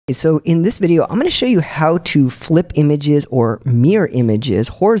So in this video, I'm going to show you how to flip images or mirror images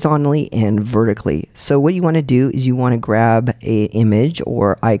horizontally and vertically. So what you want to do is you want to grab an image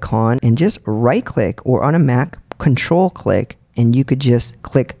or icon and just right click, or on a Mac, control click, and you could just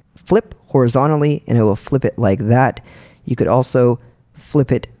click flip horizontally and it will flip it like that. You could also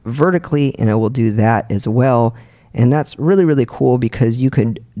flip it vertically and it will do that as well. And that's really, really cool because you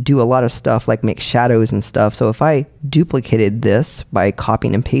can do a lot of stuff like make shadows and stuff. So if I duplicated this by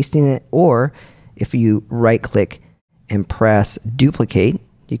copying and pasting it, or if you right click and press duplicate,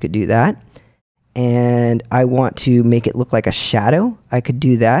 you could do that. And I want to make it look like a shadow, I could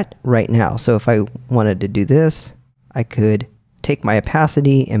do that right now. So if I wanted to do this, I could take my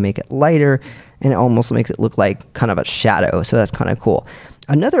opacity and make it lighter, and it almost makes it look like kind of a shadow. So that's kind of cool.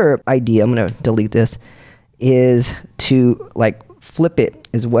 Another idea, I'm going to delete this, is to like flip it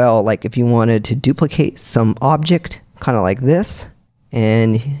as well. Like if you wanted to duplicate some object kind of like this,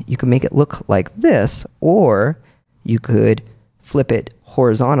 and you can make it look like this, or you could flip it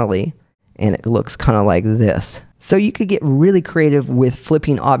horizontally and it looks kind of like this. So you could get really creative with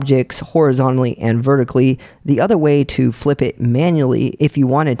flipping objects horizontally and vertically. The other way to flip it manually, if you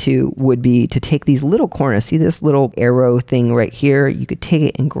wanted to, would be to take these little corners. See this little arrow thing right here? You could take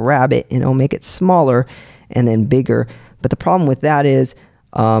it and grab it and it'll make it smaller and then bigger. But the problem with that is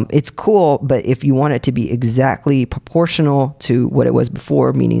it's cool, but if you want it to be exactly proportional to what it was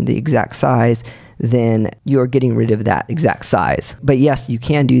before, meaning the exact size, then you're getting rid of that exact size. But yes, you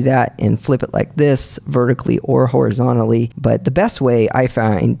can do that and flip it like this, vertically or horizontally. But the best way I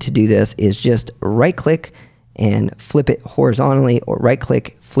find to do this is just right click and flip it horizontally, or right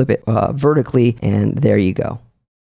click, flip it vertically, and there you go.